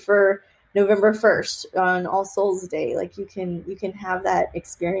wait for November 1st on All Souls Day. Like you can have that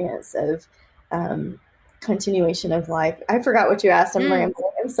experience of continuation of life. I forgot what you asked. I'm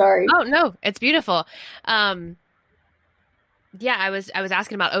rambling. I'm sorry. Oh no, it's beautiful. Yeah, I was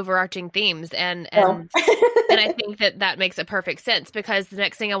asking about overarching themes and and I think that makes a perfect sense, because the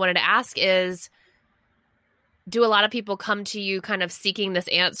next thing I wanted to ask is, do a lot of people come to you kind of seeking this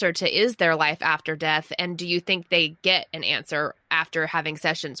answer to, is there life after death? And do you think they get an answer after having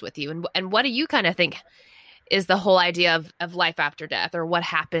sessions with you? And what do you kind of think is the whole idea of life after death, or what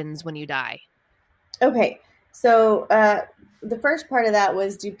happens when you die? Okay. So the first part of that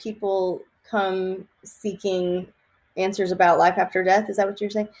was, do people come seeking answers about life after death? Is that what you're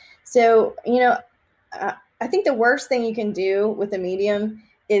saying? So, I think the worst thing you can do with a medium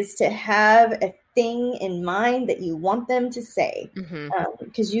is to have thing in mind that you want them to say, Mm-hmm.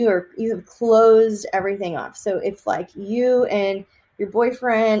 because you have closed everything off. So if like you and your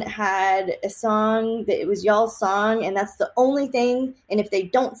boyfriend had a song that it was y'all's song and that's the only thing, and if they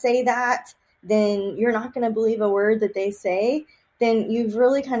don't say that, then you're not going to believe a word that they say, then you've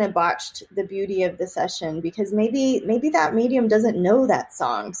really kind of botched the beauty of the session, because maybe that medium doesn't know that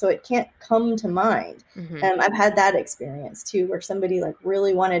song, so it can't come to mind. Mm-hmm. I've had that experience too, where somebody like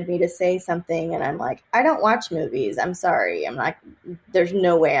really wanted me to say something, and I'm like, I don't watch movies. I'm sorry. I'm like, there's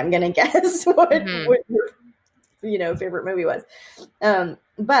no way I'm going to guess what your favorite movie was.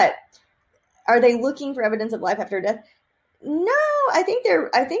 But are they looking for evidence of life after death? No, I think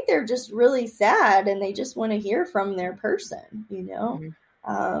they're just really sad, and they just want to hear from their person,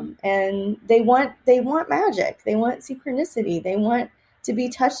 and they want magic, they want synchronicity, they want to be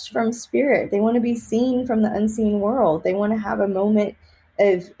touched from spirit, they want to be seen from the unseen world, they want to have a moment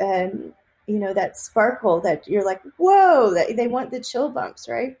of that sparkle that you're like, whoa, that they want the chill bumps,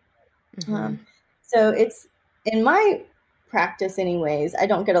 right? So it's, in my practice anyways, I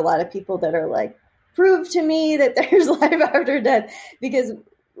don't get a lot of people that are like, prove to me that there's life after death, because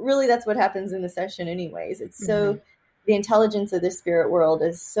really that's what happens in the session anyways. It's so, the intelligence of the spirit world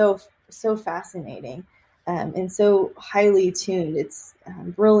is so fascinating, and so highly tuned. It's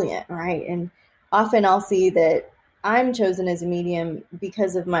brilliant, right? And often I'll see that I'm chosen as a medium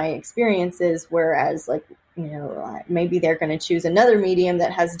because of my experiences, whereas like, maybe they're going to choose another medium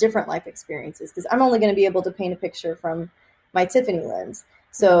that has different life experiences, because I'm only going to be able to paint a picture from my Tiffany lens.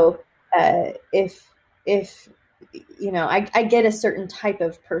 So if I get a certain type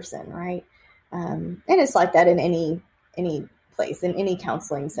of person, right? And it's like that in any place, in any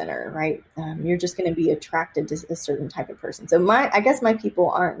counseling center, right? You're just going to be attracted to a certain type of person. So I guess my people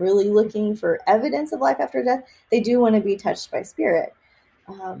aren't really looking for evidence of life after death. They do want to be touched by spirit.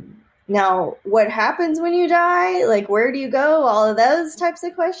 Now, what happens when you die? Like, where do you go? All of those types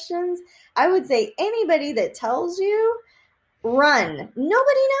of questions. I would say anybody that tells you, run.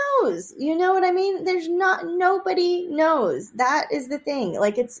 Nobody knows. You know what I mean? Nobody knows. That is the thing.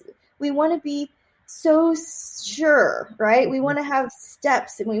 Like, we want to be so sure, right? We want to have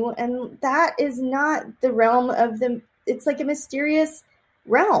steps, and that is not the realm of it's like a mysterious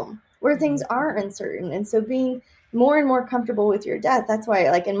realm where things are uncertain. And so being more and more comfortable with your death, that's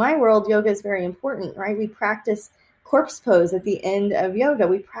why, like in my world, yoga is very important, right? We practice corpse pose at the end of yoga.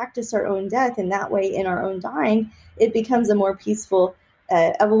 We practice our own death, and that way in our own dying, it becomes a more peaceful,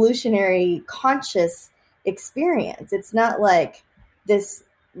 evolutionary, conscious experience. It's not like this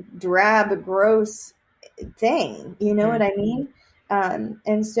drab, gross thing. You know what I mean?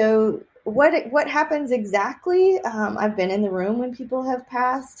 And so what happens exactly? I've been in the room when people have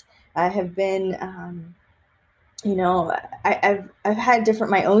passed. I have been, I've had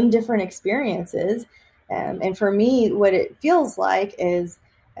my own different experiences. And for me, what it feels like is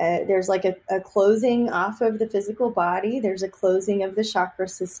there's like a closing off of the physical body. There's a closing of the chakra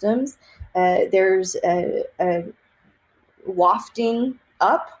systems. There's a wafting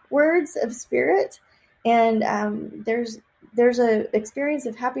upwards of spirit. And there's a experience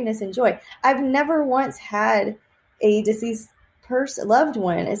of happiness and joy. I've never once had a deceased loved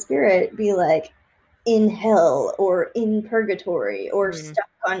one, a spirit, be like in hell or in purgatory or stuck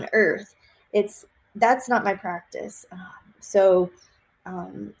on earth. That's not my practice.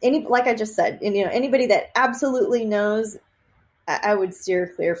 Like I just said, anybody that absolutely knows, I would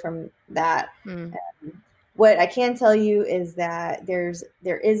steer clear from that. What I can tell you is that there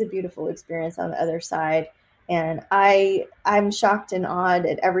is a beautiful experience on the other side. And I'm shocked and awed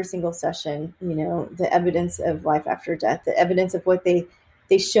at every single session, the evidence of life after death, the evidence of what they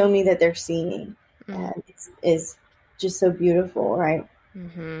show me that they're seeing. And is just so beautiful, right?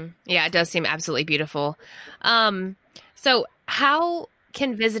 Mm-hmm. Yeah, it does seem absolutely beautiful. So how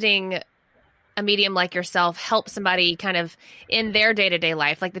can visiting a medium like yourself help somebody kind of in their day-to-day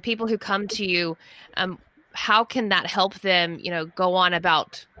life? Like the people who come to you, how can that help them, go on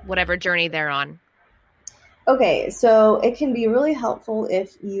about whatever journey they're on? Okay, so it can be really helpful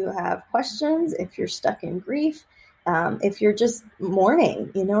if you have questions, if you're stuck in grief, if you're just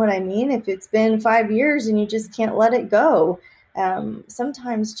mourning, you know what I mean? If it's been 5 years and you just can't let it go.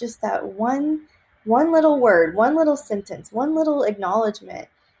 Sometimes just that one little word, one little sentence, one little acknowledgement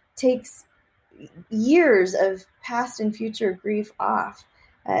takes years of past and future grief off.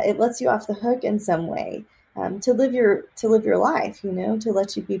 It lets you off the hook in some way, to live your life, to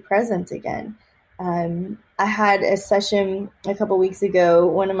let you be present again. I had a session a couple weeks ago,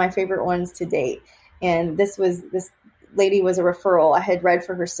 one of my favorite ones to date. And this lady was a referral. I had read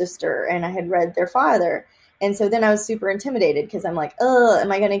for her sister and I had read their father. And so then I was super intimidated because I'm like, oh,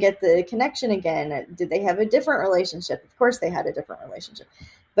 am I going to get the connection again? Did they have a different relationship? Of course they had a different relationship.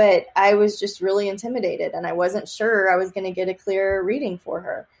 But I was just really intimidated, and I wasn't sure I was going to get a clear reading for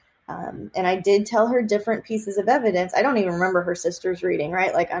her. And I did tell her different pieces of evidence. I don't even remember her sister's reading,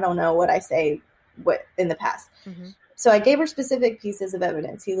 right? Like, I don't know what I say in the past. Mm-hmm. So I gave her specific pieces of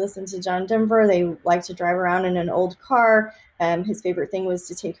evidence. He listened to John Denver. They like to drive around in an old car. His favorite thing was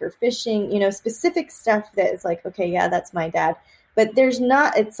to take her fishing, specific stuff that is like, okay, yeah, that's my dad. But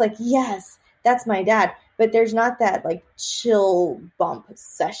it's like, yes, that's my dad. But there's not that like chill bump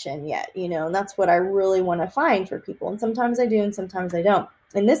session yet, and that's what I really want to find for people. And sometimes I do, and sometimes I don't.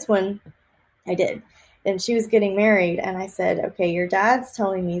 And this one I did. And she was getting married. And I said, okay, your dad's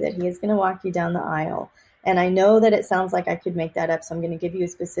telling me that he is going to walk you down the aisle. And I know that it sounds like I could make that up. So I'm going to give you a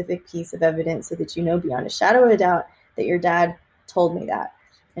specific piece of evidence so that you know beyond a shadow of a doubt that your dad told me that.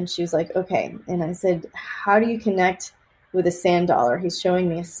 And she was like, okay. And I said, how do you connect with a sand dollar? He's showing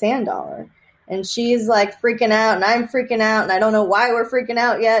me a sand dollar. And she's like freaking out, and I'm freaking out, and I don't know why we're freaking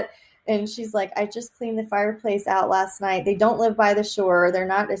out yet. And she's like, I just cleaned the fireplace out last night. They don't live by the shore. They're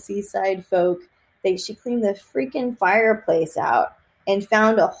not a seaside folk. She cleaned the freaking fireplace out and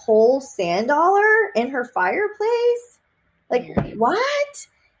found a whole sand dollar in her fireplace. Like, what?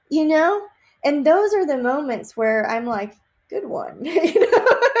 And those are the moments where I'm like, good one.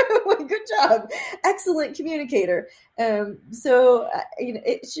 Good job. Excellent communicator.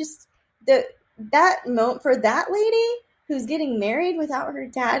 It's just that moment for that lady who's getting married without her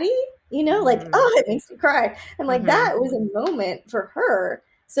daddy, it makes me cry. And like, that was a moment for her.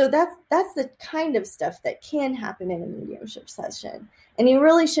 So that's the kind of stuff that can happen in a mediumship session. And you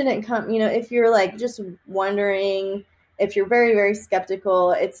really shouldn't come, if you're like just wondering, if you're very, very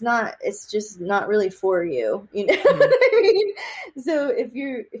skeptical, it's just not really for you. You know what I mean? So if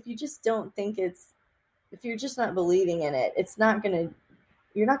you just don't think if you're just not believing in it,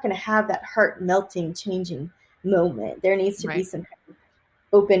 you're not going to have that heart melting, changing moment. There needs to be some kind of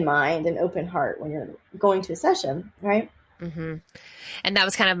open mind and open heart when you're going to a session, right? Mm-hmm. And that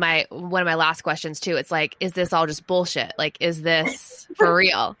was kind of one of my last questions too. It's like, is this all just bullshit? Like, is this for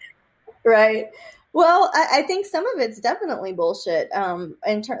real? Right. Well, I think some of it's definitely bullshit. And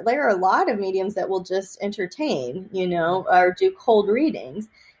there are a lot of mediums that will just entertain, or do cold readings.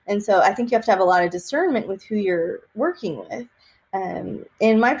 And so I think you have to have a lot of discernment with who you're working with.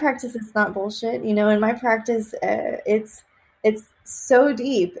 In my practice, it's not bullshit. In my practice, it's so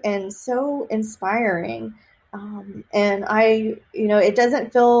deep and so inspiring. And it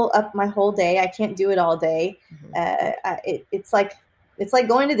doesn't fill up my whole day. I can't do it all day. It's like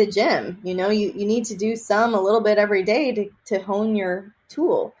going to the gym. You need to do a little bit every day to hone your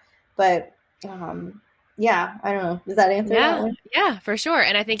tool. But yeah, I don't know. Does that answer that one? Yeah, for sure.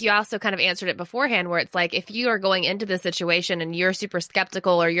 And I think you also kind of answered it beforehand, where it's like, if you are going into this situation and you're super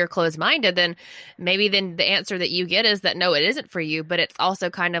skeptical or you're closed-minded, then maybe the answer that you get is that no, it isn't for you. But it's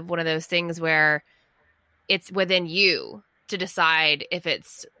also kind of one of those things where it's within you to decide if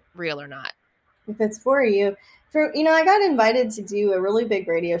it's real or not. If it's for you. I got invited to do a really big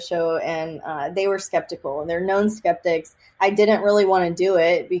radio show, and they were skeptical, and they're known skeptics. I didn't really want to do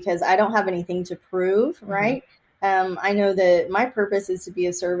it because I don't have anything to prove, right? I know that my purpose is to be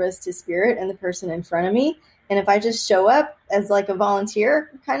of service to spirit and the person in front of me. And if I just show up as like a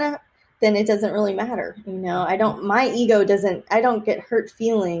volunteer kind of, then it doesn't really matter. I don't get hurt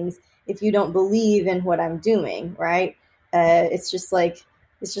feelings if you don't believe in what I'm doing, right? It's just like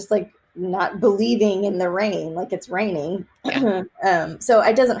not believing in the rain, like it's raining. Yeah. So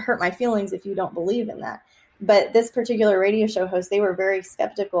it doesn't hurt my feelings if you don't believe in that. But this particular radio show host, they were very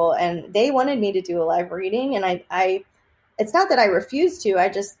skeptical, and they wanted me to do a live reading. And I it's not that I refused to,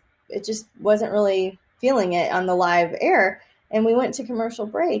 it just wasn't really feeling it on the live air. And we went to commercial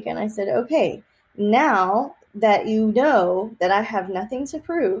break, and I said, okay, now that you know that I have nothing to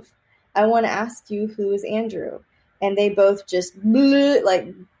prove, I want to ask you, who is Andrew? And they both just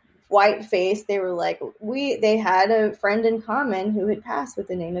like white face. They were like, they had a friend in common who had passed with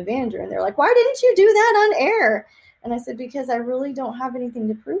the name of Andrew. And they're like, why didn't you do that on air? And I said, because I really don't have anything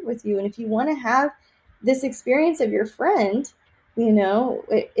to prove with you. And if you want to have this experience of your friend,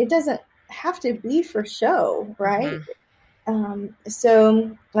 it doesn't have to be for show, right?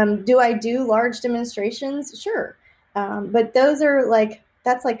 Mm-hmm. Do I do large demonstrations? Sure. But those are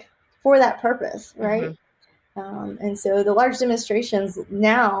that's for that purpose, right? Mm-hmm. And so the large demonstrations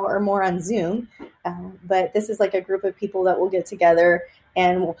now are more on Zoom, but this is like a group of people that will get together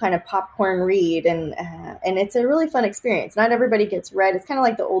and we'll kind of popcorn read, and it's a really fun experience. Not everybody gets read. It's kind of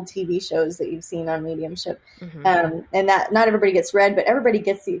like the old TV shows that you've seen on Mediumship, mm-hmm. And that not everybody gets read, but everybody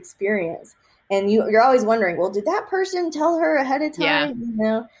gets the experience. And you're always wondering, well, did that person tell her ahead of time?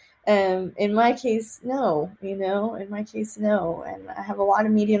 Yeah. In my case, no, in my case, no. And I have a lot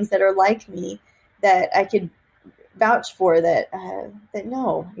of mediums that are like me that I could vouch for that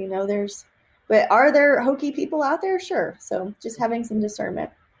no, but are there hokey people out there? Sure. So just having some discernment.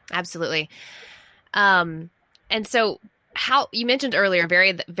 Absolutely. And so how you mentioned earlier,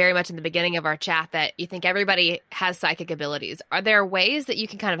 very, very much in the beginning of our chat, that you think everybody has psychic abilities. Are there ways that you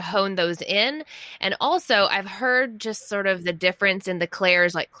can kind of hone those in? And also I've heard just sort of the difference in the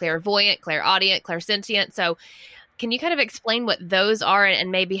clairs, like clairvoyant, clairaudient, clairsentient. So can you kind of explain what those are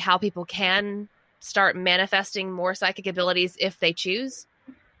and maybe how people can start manifesting more psychic abilities if they choose?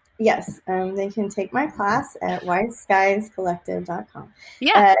 Yes, they can take my class at wiseskiescollective.com.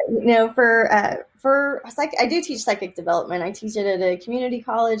 Yeah. For I do teach psychic development. I teach it at a community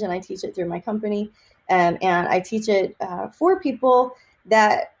college, and I teach it through my company. And I teach it for people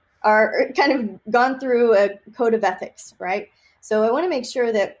that are kind of gone through a code of ethics, right? So I want to make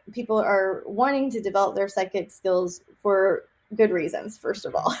sure that people are wanting to develop their psychic skills for good reasons, first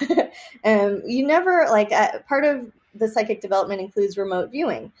of all. You never, part of the psychic development includes remote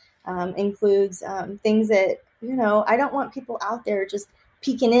viewing. Includes things that, I don't want people out there just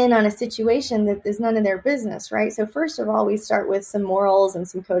peeking in on a situation that is none of their business, right? So first of all, we start with some morals and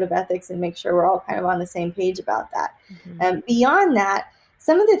some code of ethics and make sure we're all kind of on the same page about that. Mm-hmm. Beyond that,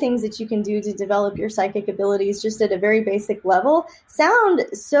 some of the things that you can do to develop your psychic abilities just at a very basic level sound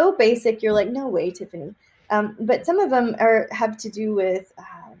so basic, you're like, no way, Tiffany. But some of them have to do with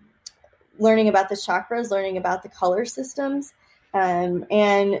learning about the chakras, learning about the color systems,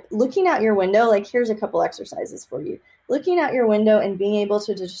 and looking out your window. Like, here's a couple exercises for you. Looking out your window and being able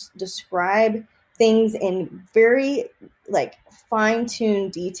to just describe things in very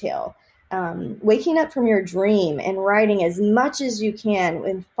fine-tuned detail. Waking up from your dream and writing as much as you can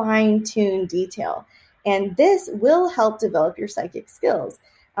in fine-tuned detail. And this will help develop your psychic skills.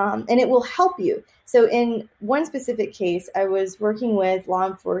 And it will help you. So in one specific case, I was working with law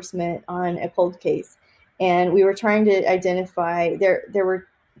enforcement on a cold case. And we were trying to identify, there were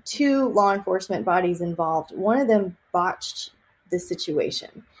two law enforcement bodies involved. One of them botched the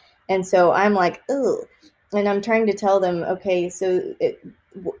situation. And so I'm like, oh, and I'm trying to tell them, okay, so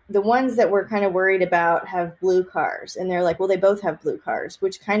the ones that we're kind of worried about have blue cars. And they're like, well, they both have blue cars.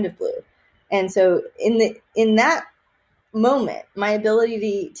 Which kind of blue? And so in that moment, my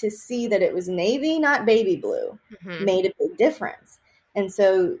ability to see that it was navy, not baby blue, Mm-hmm. made a big difference. And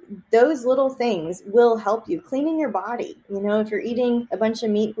so those little things will help you. Cleaning your body. If you're eating a bunch of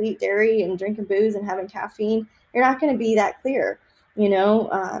meat, wheat, dairy, and drinking booze and having caffeine, you're not going to be that clear.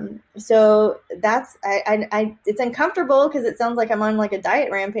 So that's, it's uncomfortable because it sounds like I'm on like a diet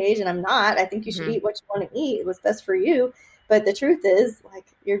rampage, and I'm not. I think you should eat what you want to eat. What's best for you. But the truth is,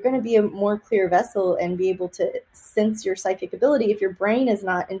 you're going to be a more clear vessel and be able to sense your psychic ability if your brain is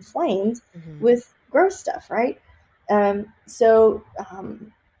not inflamed with gross stuff, right? Those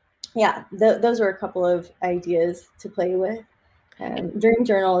are a couple of ideas to play with. Dream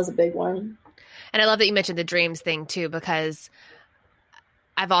journal is a big one. And I love that you mentioned the dreams thing too, because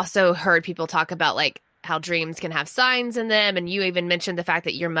I've also heard people talk about how dreams can have signs in them. And you even mentioned the fact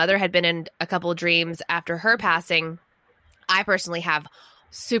that your mother had been in a couple of dreams after her passing. I personally have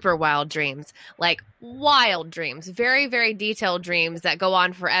super wild dreams, very, very detailed dreams that go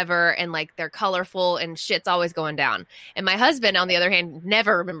on forever, and they're colorful and shit's always going down. And my husband, on the other hand,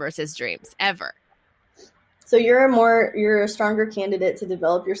 never remembers his dreams ever. So you're a stronger candidate to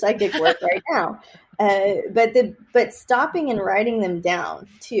develop your psychic work right now. But stopping and writing them down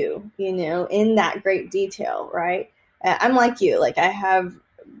too, in that great detail, right? I'm like you, I have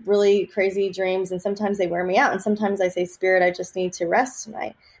really crazy dreams, and sometimes they wear me out, and sometimes I say, Spirit, I just need to rest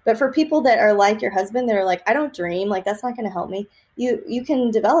tonight. But for people that are like your husband, that are like, I don't dream, that's not going to help me. You can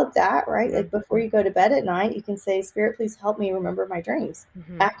develop that, right? Before you go to bed at night, you can say, Spirit, please help me remember my dreams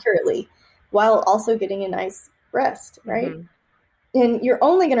accurately, while also getting a nice rest, right? And you're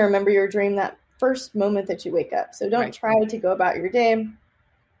only going to remember your dream that first moment that you wake up. So don't try to go about your day,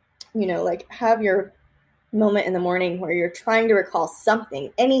 have your moment in the morning where you're trying to recall something,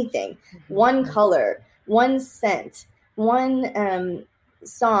 anything, one color, one scent, one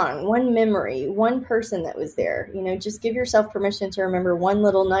song, one memory, one person that was there. Just give yourself permission to remember one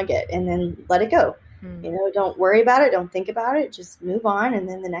little nugget and then let it go. Don't worry about it. Don't think about it. Just move on. And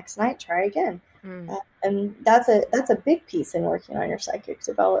then the next night, try again. And that's a big piece in working on your psychic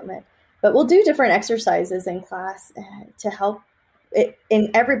development. But we'll do different exercises in class to help in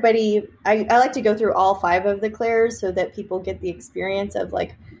everybody. I like to go through all 5 of the clairs so that people get the experience of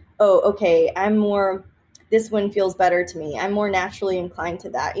oh, okay, I'm more this one feels better to me. I'm more naturally inclined to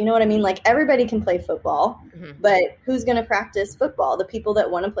that. You know what I mean? Like everybody can play football, but who's going to practice football? The people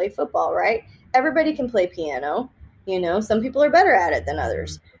that want to play football, right? Everybody can play piano. Some people are better at it than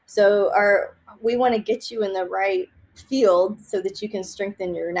others. So we want to get you in the right field so that you can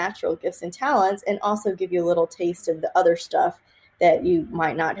strengthen your natural gifts and talents and also give you a little taste of the other stuff that you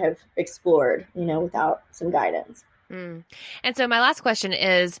might not have explored, without some guidance. And so my last question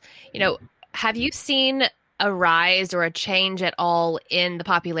is, have you seen a rise or a change at all in the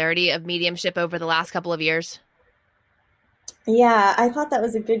popularity of mediumship over the last couple of years? Yeah, I thought that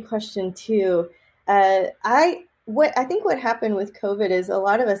was a good question too. I think what happened with COVID is a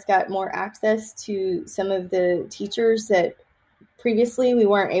lot of us got more access to some of the teachers that previously we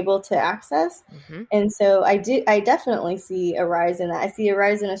weren't able to access. And so I definitely see a rise in that. I see a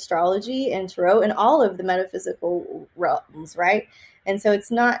rise in astrology and tarot and all of the metaphysical realms, right? And so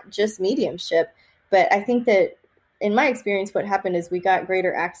it's not just mediumship, but I think that in my experience, what happened is we got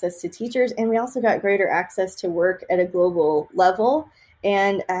greater access to teachers and we also got greater access to work at a global level.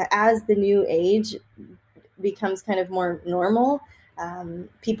 And as the new age becomes kind of more normal,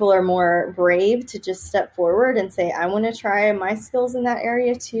 people are more brave to just step forward and say, I want to try my skills in that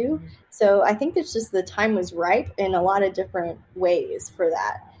area too. So I think it's just the time was ripe in a lot of different ways for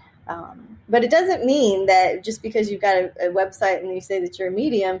that. But it doesn't mean that just because you've got a website and you say that you're a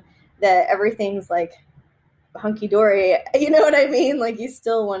medium, that everything's like hunky-dory. You know what I mean? Like you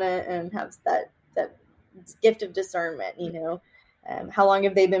still want to have that gift of discernment, how long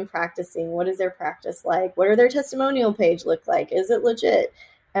have they been practicing? What is their practice like? What are their testimonial page look like? Is it legit?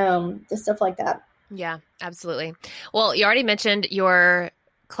 Just stuff like that. Yeah, absolutely. Well, you already mentioned your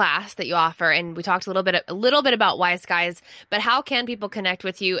class that you offer, and we talked a little bit about Wise Skies, but how can people connect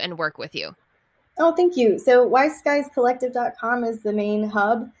with you and work with you? Oh, thank you. So wiseskiescollective.com is the main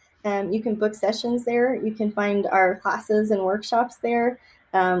hub. You can book sessions there. You can find our classes and workshops there.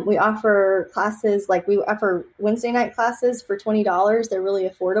 We offer classes, we offer Wednesday night classes for $20. They're really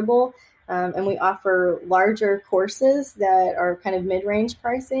affordable. And we offer larger courses that are kind of mid-range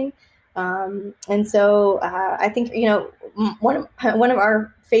pricing. And so I think, one of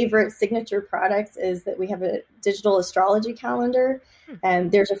our favorite signature products is that we have a digital astrology calendar.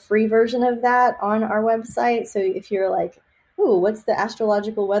 And there's a free version of that on our website. So if you're like, ooh, what's the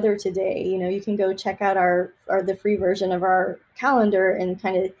astrological weather today? You can go check out the free version of our calendar and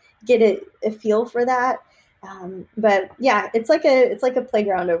kind of get a feel for that. But yeah, it's like a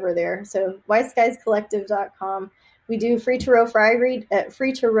playground over there. So wiseskiescollective.com. We do free tarot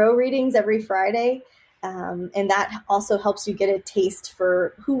readings every Friday. And that also helps you get a taste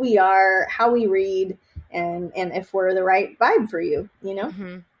for who we are, how we read, and if we're the right vibe for you,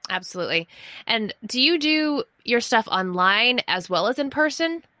 Absolutely. And do you do your stuff online as well as in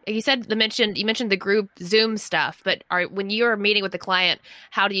person? You mentioned the group Zoom stuff, but when you're meeting with the client,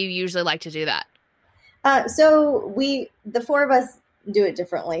 how do you usually like to do that? So the four of us do it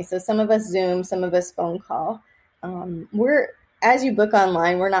differently. So some of us Zoom, some of us phone call. As you book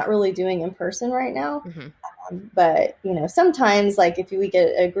online, we're not really doing in person right now. But, sometimes if we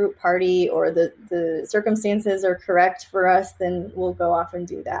get a group party or the circumstances are correct for us, then we'll go off and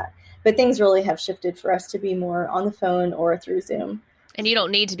do that. But things really have shifted for us to be more on the phone or through Zoom. And you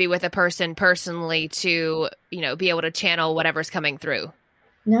don't need to be with a person personally to, be able to channel whatever's coming through.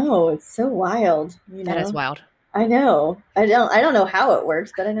 No, it's so wild. That is wild. I know. I don't know how it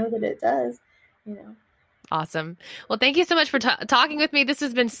works, but I know that it does, Awesome. Well, thank you so much for talking with me. This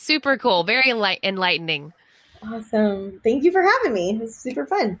has been super cool. Very enlightening. Awesome. Thank you for having me. It was super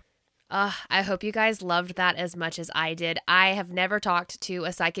fun. I hope you guys loved that as much as I did. I have never talked to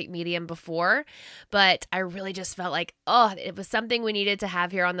a psychic medium before, but I really just felt like, it was something we needed to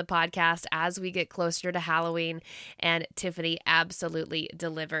have here on the podcast as we get closer to Halloween, and Tiffany absolutely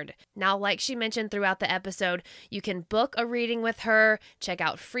delivered. Now, like she mentioned throughout the episode, you can book a reading with her, check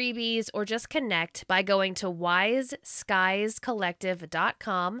out freebies, or just connect by going to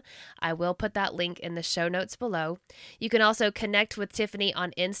wiseskiescollective.com. I will put that link in the show notes below. You can also connect with Tiffany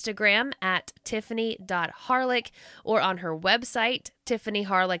on Instagram at tiffany.harelik or on her website,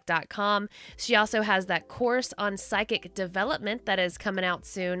 tiffanyharelik.com. She also has that course on psychic development that is coming out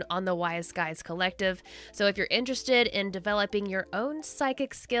soon on the Wise Skies Collective. So if you're interested in developing your own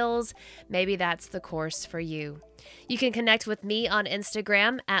psychic skills, maybe that's the course for you. You can connect with me on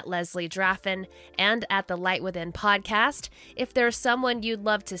Instagram at Leslie Draffin and at the Light Within podcast. If there's someone you'd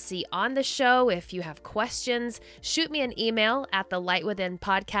love to see on the show, if you have questions, shoot me an email at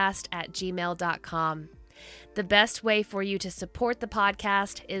thelightwithinpodcast@gmail.com. The best way for you to support the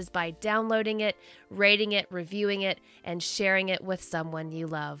podcast is by downloading it, rating it, reviewing it, and sharing it with someone you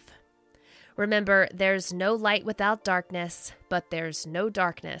love. Remember, there's no light without darkness, but there's no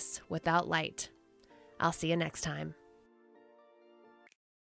darkness without light. I'll see you next time.